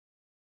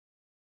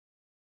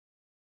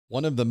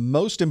One of the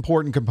most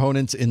important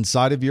components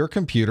inside of your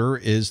computer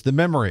is the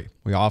memory.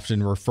 We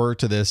often refer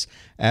to this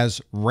as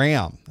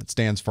RAM. That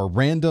stands for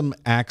Random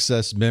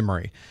Access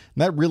Memory.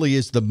 And that really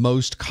is the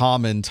most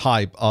common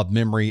type of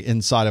memory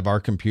inside of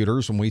our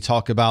computers. When we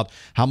talk about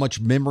how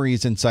much memory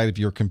is inside of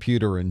your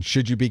computer and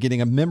should you be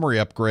getting a memory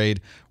upgrade,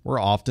 we're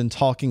often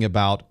talking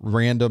about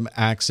random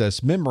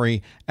access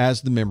memory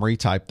as the memory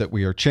type that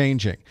we are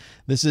changing.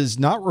 This is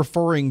not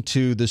referring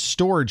to the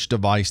storage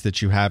device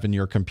that you have in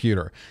your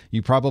computer.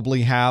 You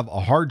probably have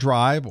a hard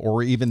drive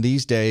or even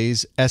these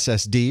days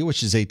SSD,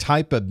 which is a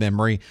type of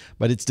memory,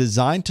 but it's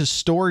designed to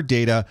store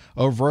data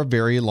over a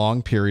very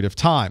long period of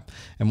time.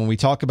 And when we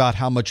talk about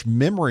how much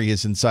memory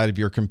is inside of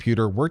your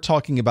computer, we're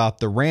talking about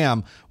the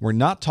RAM. We're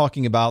not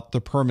talking about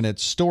the permanent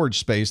storage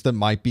space that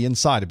might be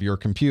inside of your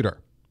computer.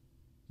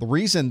 The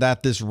reason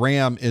that this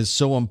RAM is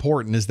so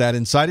important is that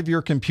inside of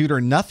your computer,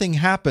 nothing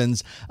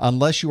happens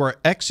unless you are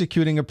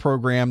executing a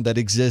program that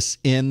exists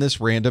in this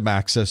random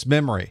access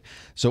memory.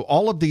 So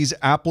all of these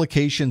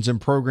applications and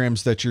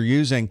programs that you're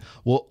using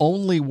will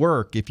only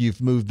work if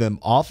you've moved them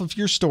off of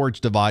your storage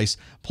device,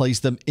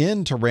 placed them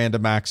into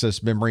random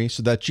access memory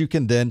so that you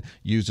can then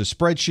use a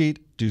spreadsheet,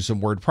 do some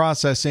word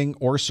processing,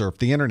 or surf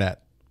the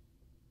internet.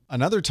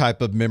 Another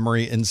type of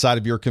memory inside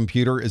of your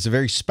computer is a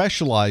very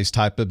specialized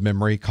type of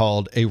memory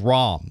called a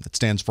ROM. That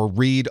stands for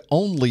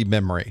read-only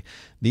memory.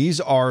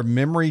 These are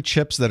memory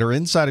chips that are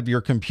inside of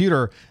your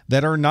computer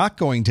that are not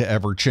going to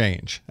ever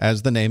change.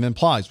 As the name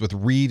implies, with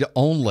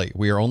read-only,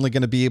 we are only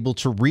going to be able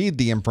to read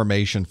the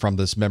information from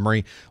this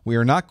memory. We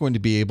are not going to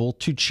be able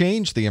to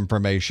change the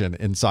information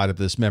inside of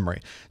this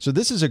memory. So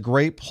this is a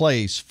great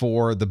place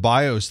for the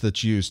BIOS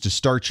that's used to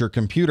start your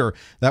computer.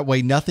 That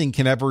way nothing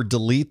can ever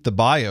delete the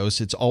BIOS.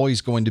 It's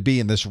always going to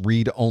be in this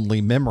read-only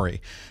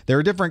memory. There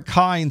are different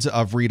kinds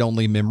of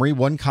read-only memory.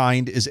 One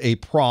kind is a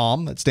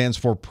PROM, that stands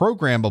for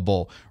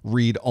programmable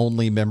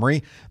read-only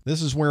memory.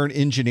 This is where an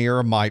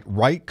engineer might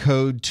write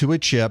code to a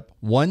chip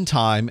one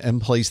time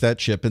and place that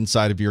chip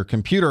inside of your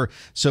computer.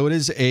 So it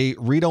is a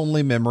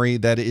read-only memory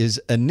that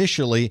is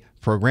initially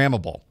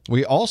programmable.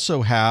 We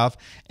also have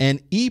an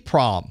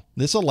EEPROM.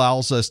 This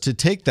allows us to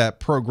take that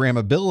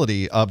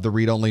programmability of the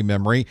read-only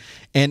memory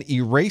and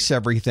erase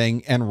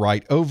everything and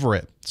write over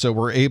it. So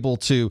we're able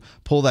to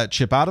pull that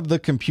chip out of the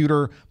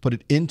computer, put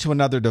it into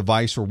another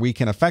device where we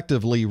can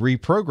effectively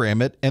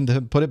reprogram it and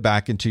then put it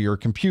back into your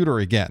computer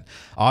again.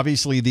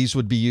 Obviously, these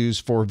would be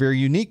used for very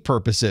unique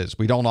purposes.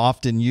 We don't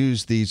often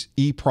use these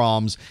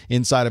EEPROMs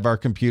inside of our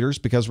computers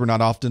because we're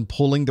not often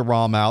pulling the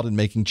ROM out and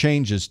making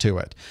changes to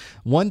it.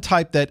 One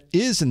type that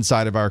is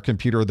inside of our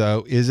computer,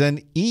 though, is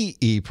an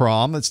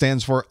EEPROM. That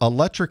stands for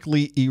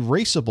electrically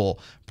erasable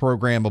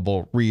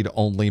programmable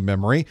read-only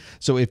memory.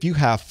 So if you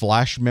have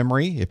flash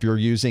memory, if you're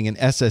using an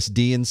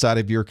SSD inside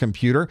of your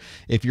computer,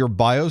 if your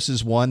BIOS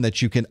is one that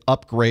you can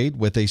upgrade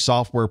with a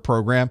software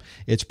program,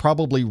 it's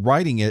probably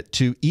writing it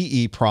to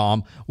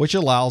EEPROM, which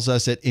allows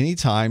us at any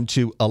time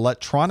to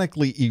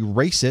electronically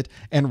erase it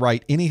and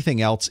write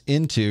anything else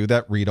into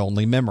that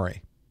read-only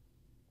memory.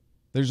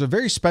 There's a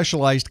very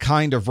specialized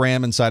kind of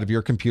RAM inside of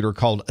your computer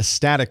called a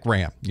static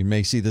RAM. You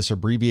may see this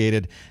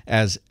abbreviated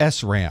as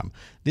SRAM.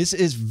 This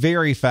is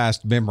very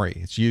fast memory.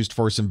 It's used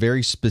for some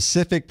very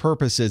specific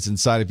purposes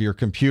inside of your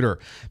computer.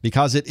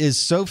 Because it is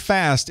so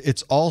fast,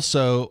 it's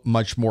also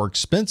much more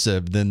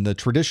expensive than the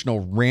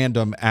traditional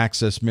random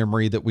access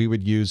memory that we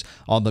would use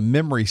on the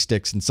memory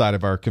sticks inside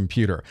of our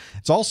computer.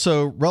 It's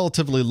also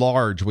relatively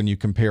large when you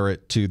compare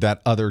it to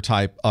that other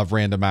type of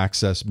random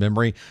access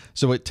memory.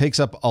 So it takes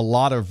up a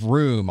lot of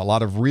room, a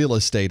lot of real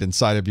estate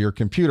inside of your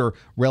computer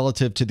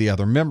relative to the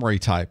other memory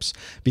types.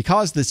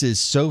 Because this is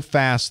so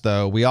fast,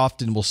 though, we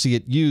often will see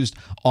it used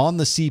on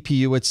the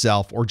CPU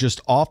itself or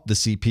just off the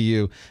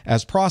CPU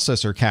as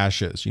processor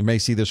caches. You may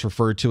see this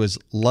referred to as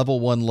level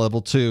 1,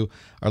 level 2,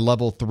 or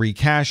level 3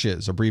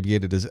 caches,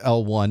 abbreviated as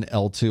L1,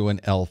 L2,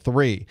 and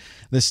L3.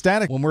 The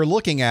static, when we're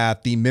looking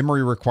at the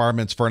memory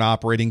requirements for an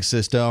operating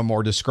system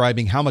or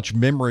describing how much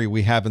memory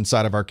we have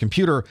inside of our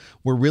computer,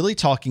 we're really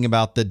talking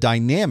about the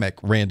dynamic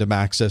random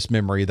access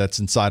memory that's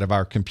inside of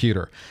our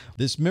computer.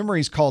 This memory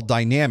is called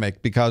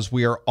dynamic because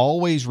we are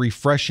always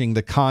refreshing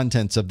the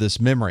contents of this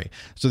memory.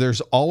 So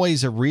there's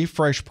always a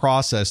refresh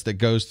process that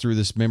goes through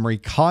this memory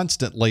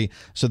constantly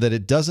so that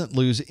it doesn't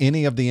lose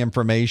any of the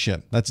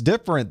information. That's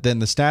different than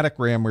the static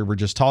RAM we were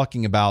just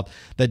talking about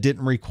that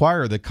didn't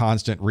require the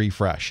constant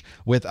refresh.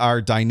 With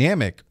our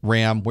dynamic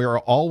RAM, we'll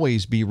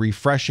always be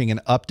refreshing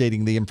and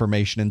updating the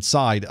information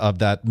inside of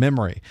that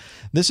memory.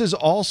 This is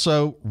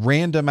also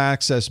random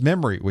access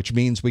memory, which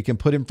means we can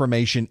put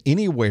information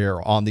anywhere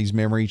on these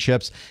memory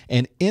chips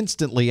and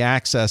instantly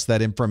access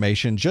that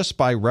information just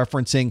by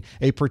referencing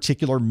a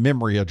particular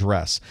memory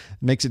address.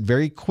 It makes it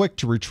very quick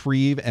to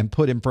retrieve and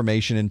put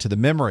information into the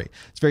memory.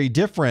 It's very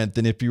different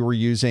than if you were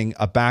using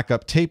a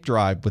backup tape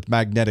drive with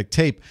magnetic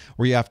tape,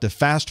 where you have to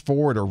fast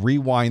forward or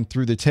rewind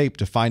through the tape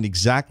to find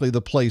exactly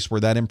the place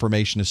where that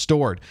information is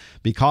stored.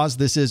 Because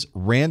this is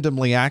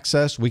randomly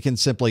accessed, we can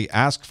simply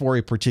ask for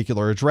a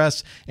particular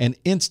address and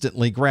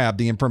instantly grab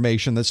the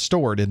information that's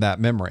stored in that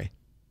memory.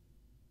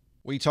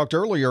 We talked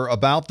earlier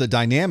about the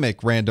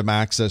dynamic random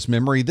access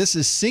memory. This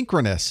is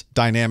synchronous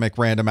dynamic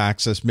random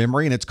access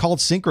memory, and it's called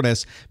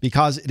synchronous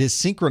because it is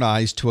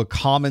synchronized to a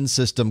common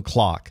system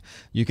clock.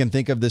 You can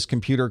think of this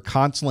computer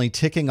constantly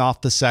ticking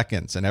off the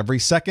seconds, and every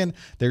second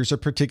there's a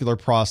particular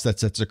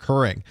process that's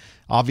occurring.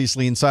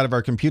 Obviously, inside of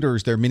our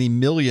computers, there are many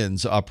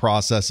millions of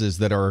processes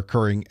that are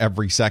occurring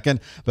every second,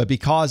 but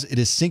because it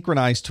is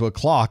synchronized to a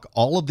clock,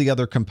 all of the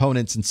other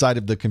components inside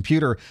of the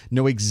computer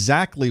know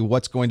exactly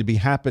what's going to be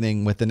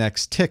happening with the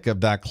next tick of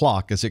that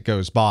clock as it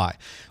goes by.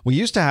 We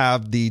used to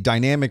have the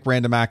dynamic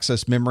random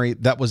access memory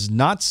that was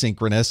not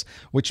synchronous,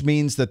 which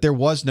means that there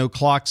was no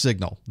clock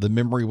signal. The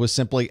memory was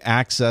simply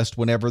accessed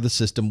whenever the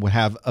system would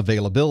have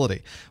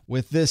availability.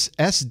 With this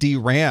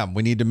SDRAM,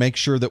 we need to make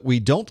sure that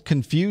we don't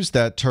confuse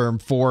that term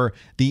for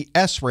the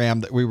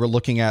SRAM that we were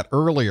looking at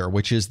earlier,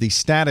 which is the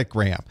static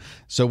RAM.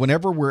 So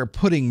whenever we're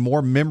putting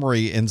more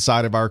memory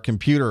inside of our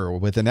computer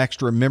with an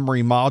extra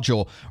memory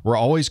module, we're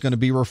always going to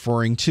be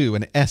referring to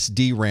an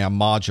SDRAM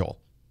module.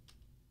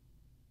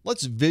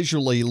 Let's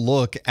visually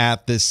look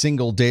at this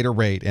single data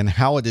rate and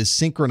how it is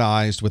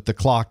synchronized with the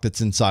clock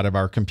that's inside of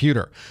our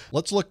computer.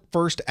 Let's look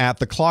first at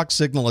the clock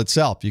signal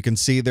itself. You can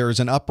see there's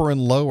an upper and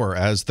lower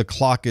as the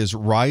clock is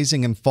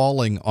rising and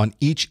falling on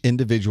each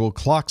individual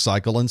clock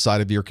cycle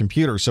inside of your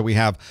computer. So we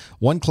have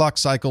 1 clock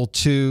cycle,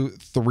 2,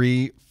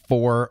 3,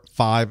 4,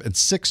 5, and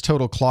 6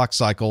 total clock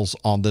cycles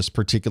on this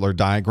particular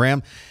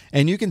diagram.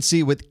 And you can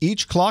see with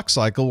each clock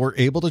cycle, we're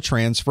able to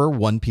transfer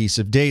one piece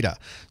of data.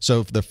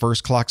 So if the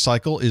first clock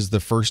cycle is the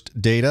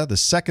first data, the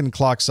second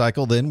clock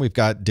cycle, then we've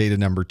got data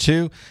number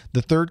 2,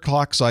 the third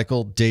clock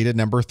cycle, data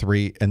number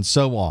 3, and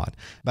so on.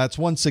 That's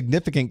one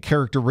significant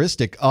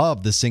characteristic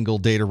of the single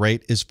data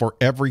rate is for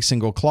every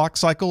single clock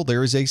cycle,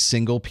 there is a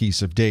single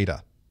piece of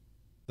data.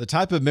 The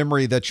type of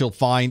memory that you'll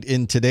find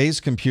in today's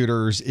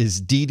computers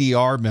is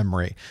DDR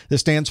memory.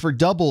 This stands for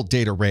double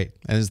data rate.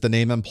 As the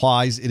name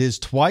implies, it is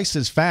twice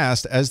as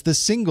fast as the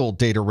single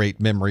data rate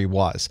memory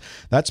was.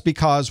 That's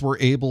because we're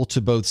able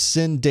to both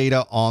send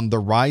data on the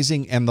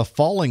rising and the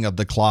falling of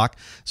the clock.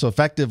 So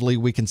effectively,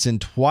 we can send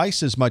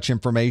twice as much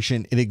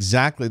information in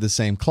exactly the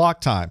same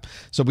clock time.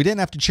 So we didn't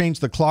have to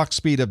change the clock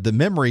speed of the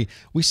memory.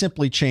 We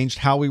simply changed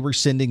how we were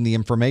sending the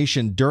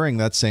information during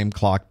that same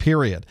clock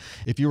period.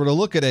 If you were to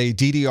look at a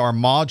DDR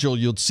module,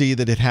 you'll see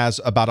that it has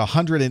about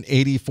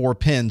 184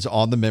 pins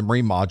on the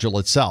memory module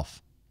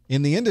itself.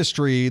 In the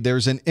industry,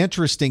 there's an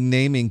interesting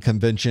naming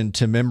convention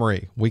to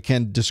memory. We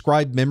can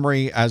describe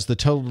memory as the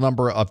total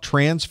number of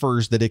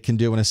transfers that it can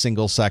do in a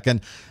single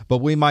second, but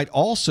we might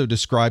also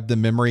describe the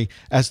memory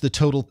as the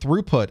total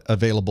throughput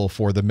available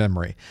for the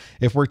memory.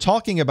 If we're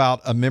talking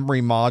about a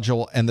memory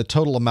module and the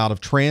total amount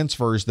of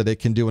transfers that it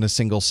can do in a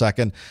single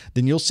second,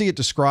 then you'll see it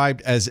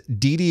described as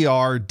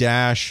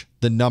DDR-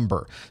 the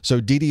number. So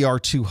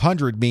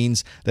DDR200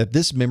 means that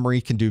this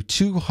memory can do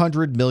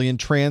 200 million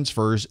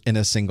transfers in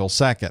a single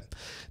second.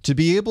 To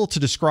be able to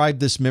describe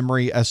this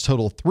memory as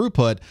total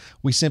throughput,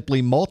 we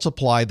simply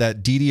multiply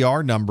that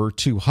DDR number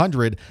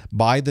 200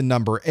 by the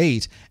number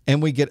 8,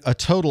 and we get a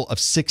total of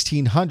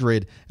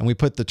 1600, and we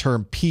put the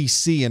term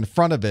PC in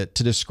front of it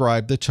to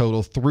describe the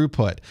total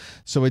throughput.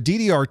 So a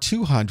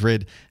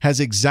DDR200 has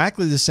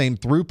exactly the same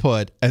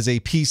throughput as a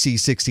PC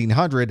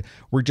 1600.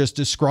 We're just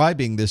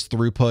describing this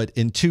throughput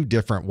in two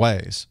different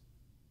ways.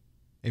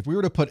 If we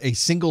were to put a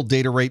single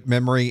data rate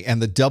memory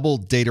and the double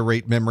data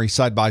rate memory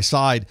side by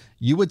side,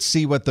 you would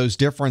see what those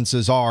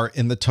differences are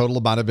in the total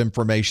amount of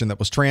information that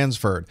was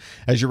transferred.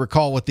 As you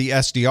recall, with the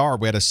SDR,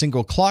 we had a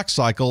single clock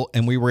cycle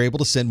and we were able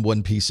to send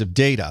one piece of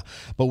data.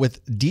 But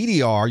with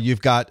DDR,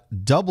 you've got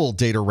double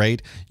data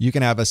rate. You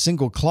can have a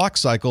single clock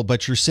cycle,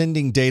 but you're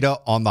sending data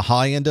on the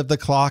high end of the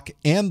clock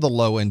and the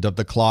low end of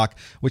the clock,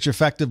 which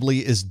effectively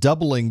is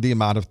doubling the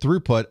amount of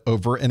throughput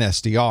over an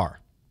SDR.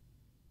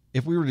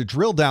 If we were to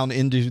drill down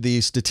into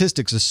the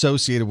statistics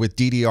associated with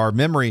DDR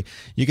memory,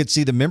 you can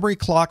see the memory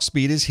clock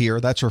speed is here.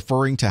 That's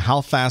referring to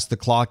how fast the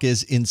clock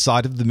is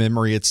inside of the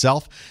memory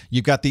itself.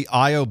 You've got the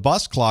I/O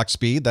bus clock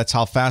speed. That's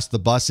how fast the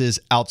bus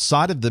is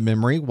outside of the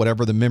memory,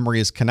 whatever the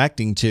memory is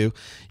connecting to.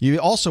 You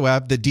also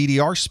have the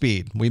DDR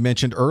speed. We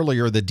mentioned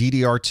earlier the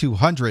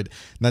DDR200.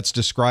 That's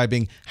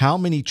describing how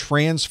many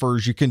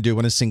transfers you can do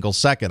in a single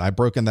second. I've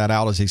broken that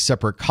out as a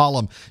separate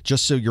column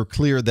just so you're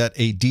clear that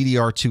a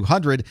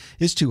DDR200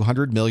 is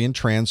 200 million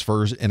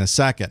transfers in a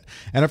second.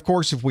 And of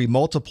course, if we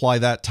multiply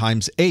that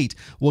times 8,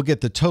 we'll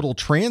get the total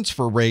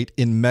transfer rate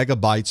in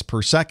megabytes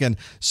per second.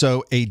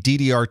 So a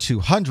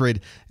DDR200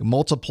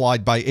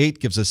 multiplied by 8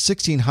 gives us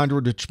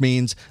 1600, which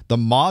means the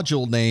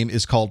module name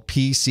is called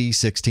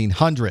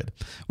PC1600.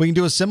 We can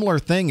do a similar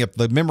thing if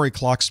the memory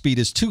clock speed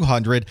is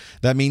 200.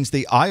 That means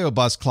the I/O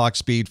bus clock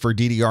speed for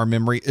DDR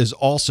memory is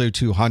also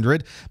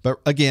 200. But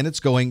again,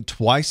 it's going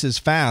twice as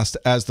fast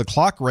as the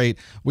clock rate,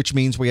 which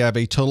means we have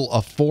a total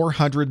of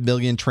 400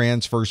 million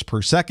transfers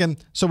per second.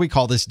 So we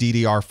call this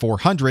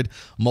DDR400.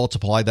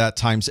 Multiply that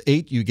times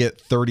 8, you get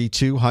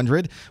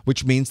 3200,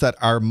 which means that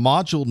our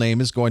module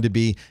name is going to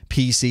be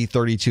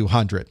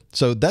PC3200.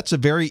 So that's a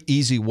very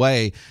easy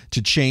way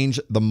to change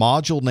the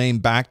module name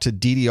back to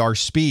DDR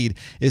speed,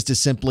 is to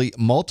simply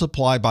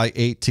multiply by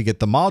 8 to get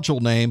the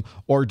module name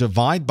or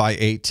divide by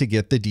 8 to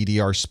get the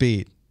DDR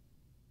speed.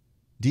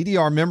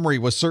 DDR memory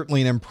was certainly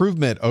an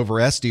improvement over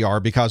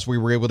SDR because we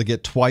were able to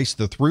get twice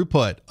the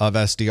throughput of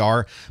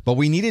SDR, but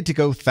we needed to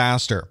go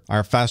faster.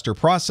 Our faster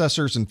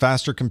processors and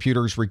faster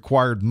computers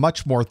required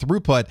much more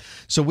throughput,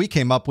 so we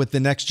came up with the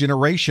next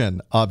generation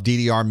of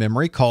DDR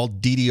memory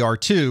called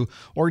DDR2,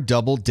 or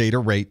Double Data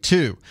Rate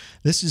 2.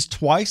 This is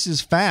twice as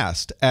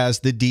fast as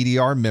the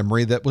DDR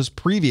memory that was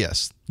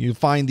previous. You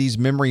find these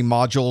memory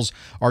modules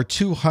are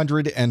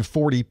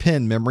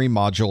 240-pin memory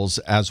modules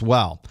as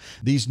well.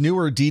 These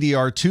newer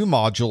DDR2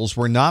 modules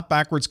were not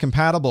backwards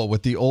compatible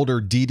with the older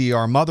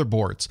DDR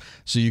motherboards,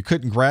 so you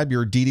couldn't grab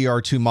your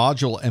DDR2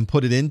 module and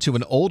put it into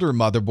an older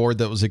motherboard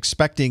that was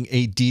expecting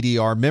a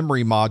DDR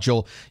memory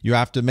module. You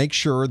have to make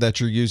sure that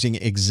you're using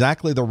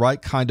exactly the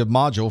right kind of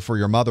module for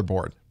your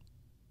motherboard.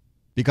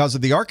 Because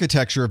of the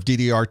architecture of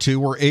DDR2,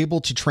 we're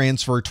able to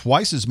transfer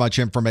twice as much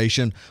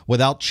information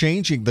without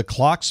changing the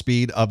clock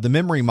speed of the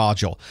memory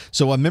module.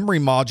 So a memory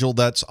module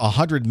that's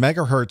 100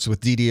 megahertz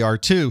with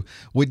DDR2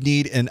 would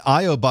need an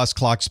I/O bus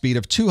clock speed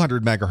of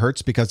 200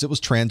 megahertz because it was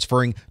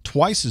transferring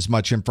twice as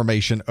much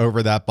information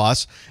over that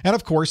bus. And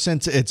of course,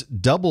 since it's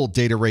double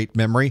data rate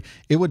memory,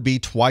 it would be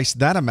twice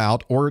that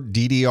amount, or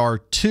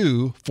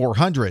DDR2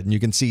 400. And you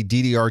can see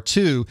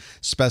DDR2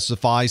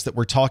 specifies that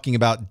we're talking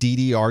about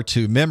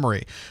DDR2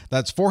 memory.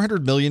 That's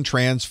 400 million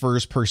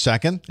transfers per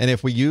second. And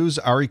if we use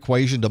our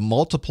equation to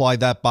multiply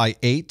that by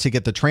 8 to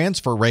get the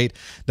transfer rate,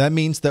 that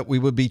means that we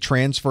would be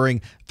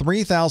transferring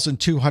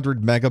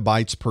 3,200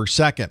 megabytes per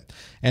second.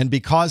 And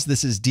because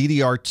this is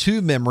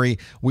DDR2 memory,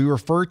 we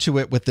refer to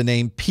it with the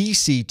name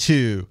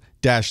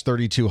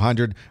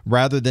PC2-3200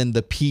 rather than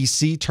the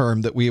PC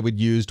term that we would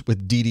use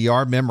with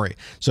DDR memory.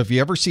 So if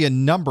you ever see a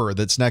number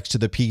that's next to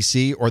the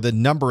PC or the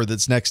number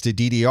that's next to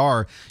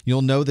DDR,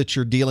 you'll know that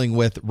you're dealing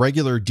with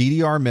regular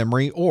DDR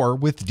memory or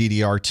with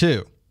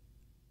DDR2.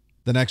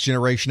 The next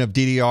generation of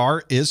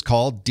DDR is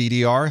called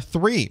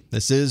DDR3.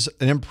 This is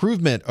an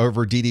improvement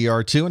over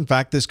DDR2. In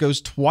fact, this goes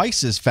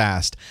twice as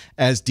fast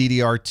as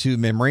DDR2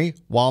 memory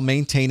while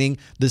maintaining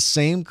the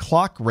same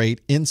clock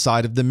rate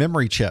inside of the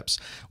memory chips.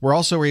 We're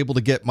also able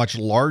to get much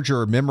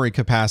larger memory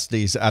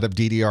capacities out of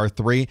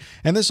DDR3,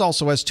 and this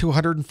also has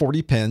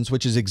 240 pins,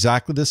 which is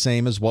exactly the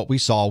same as what we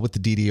saw with the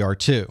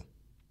DDR2.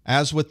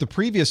 As with the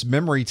previous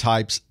memory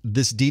types,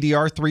 this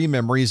DDR3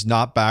 memory is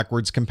not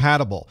backwards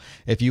compatible.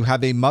 If you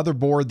have a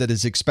motherboard that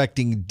is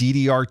expecting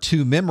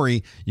DDR2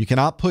 memory, you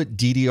cannot put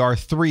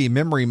DDR3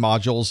 memory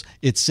modules.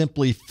 It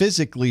simply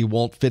physically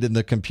won't fit in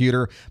the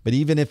computer, but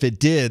even if it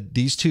did,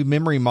 these two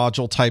memory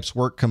module types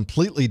work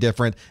completely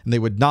different and they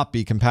would not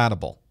be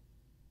compatible.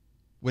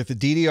 With the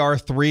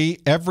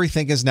DDR3,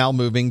 everything is now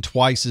moving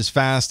twice as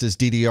fast as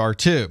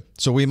DDR2.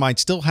 So we might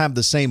still have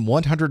the same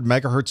 100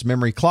 megahertz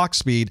memory clock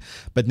speed,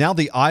 but now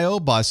the I/O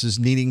bus is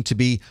needing to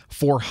be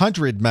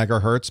 400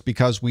 megahertz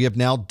because we have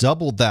now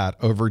doubled that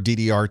over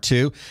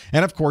DDR2.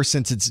 And of course,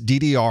 since it's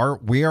DDR,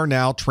 we are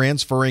now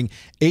transferring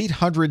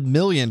 800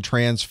 million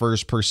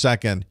transfers per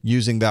second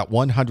using that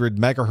 100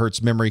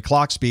 megahertz memory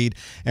clock speed.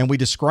 And we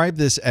describe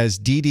this as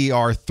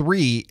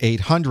DDR3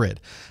 800.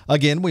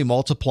 Again, we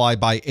multiply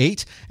by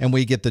 8 and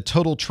we get the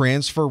total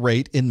transfer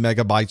rate in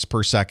megabytes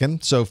per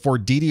second. So for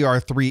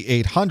DDR3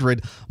 800,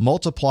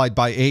 multiplied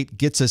by 8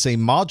 gets us a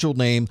module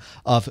name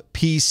of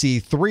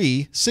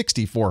PC3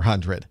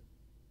 6400.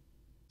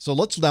 So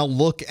let's now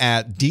look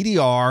at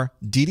DDR,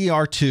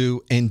 DDR2,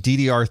 and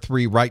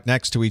DDR3 right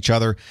next to each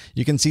other.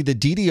 You can see the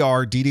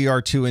DDR,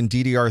 DDR2, and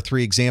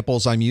DDR3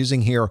 examples I'm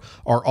using here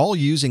are all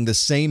using the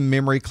same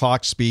memory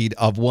clock speed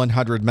of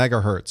 100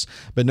 megahertz.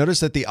 But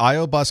notice that the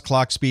I/O bus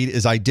clock speed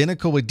is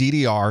identical with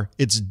DDR.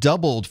 It's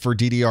doubled for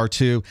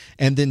DDR2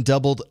 and then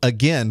doubled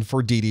again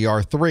for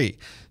DDR3.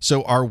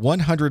 So our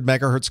 100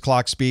 megahertz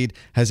clock speed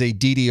has a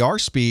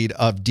DDR speed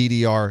of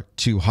DDR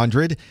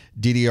 200,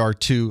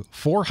 DDR2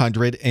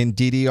 400, and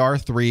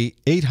DDR3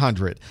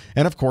 800.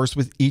 And of course,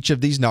 with each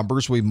of these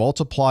numbers, we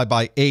multiply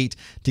by 8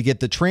 to get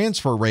the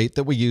transfer rate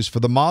that we use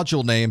for the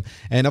module name.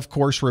 And of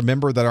course,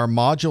 remember that our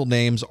module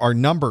names are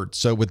numbered.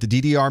 So with the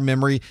DDR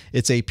memory,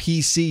 it's a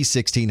PC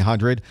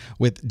 1600.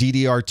 With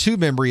DDR2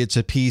 memory, it's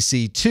a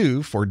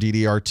PC2 for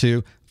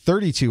DDR2.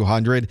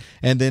 3200,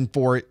 and then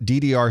for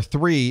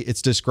DDR3,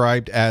 it's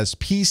described as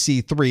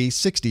PC3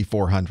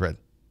 6400.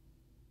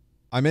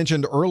 I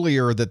mentioned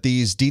earlier that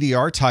these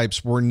DDR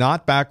types were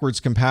not backwards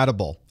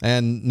compatible,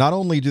 and not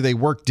only do they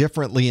work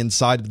differently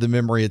inside of the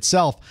memory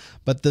itself,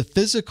 but the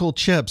physical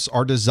chips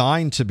are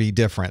designed to be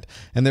different,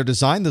 and they're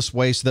designed this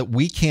way so that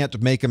we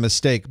can't make a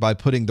mistake by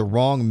putting the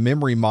wrong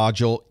memory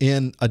module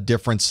in a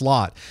different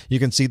slot. You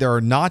can see there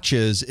are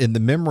notches in the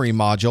memory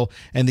module,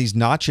 and these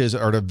notches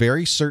are at a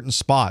very certain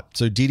spot.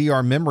 So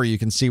DDR memory, you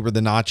can see where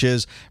the notch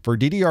is. For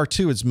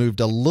DDR2, it's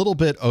moved a little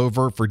bit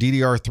over. For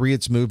DDR3,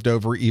 it's moved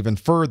over even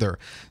further.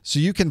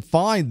 So you can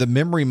find the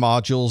memory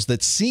modules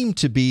that seem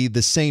to be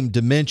the same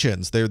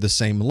dimensions. They're the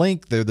same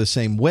length, they're the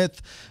same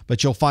width,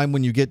 but you'll find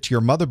when you get to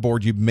your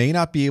motherboard, you may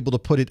not be able to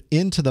put it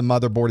into the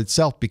motherboard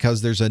itself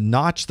because there's a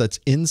notch that's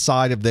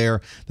inside of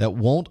there that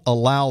won't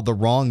allow the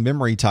wrong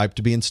memory type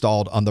to be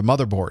installed on the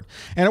motherboard.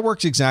 And it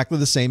works exactly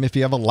the same if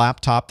you have a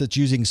laptop that's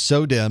using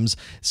SODIMMs.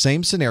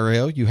 Same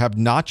scenario, you have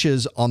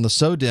notches on the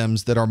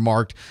SODIMMs that are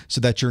marked so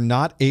that you're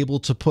not able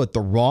to put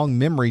the wrong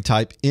memory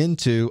type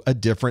into a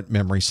different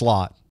memory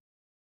slot.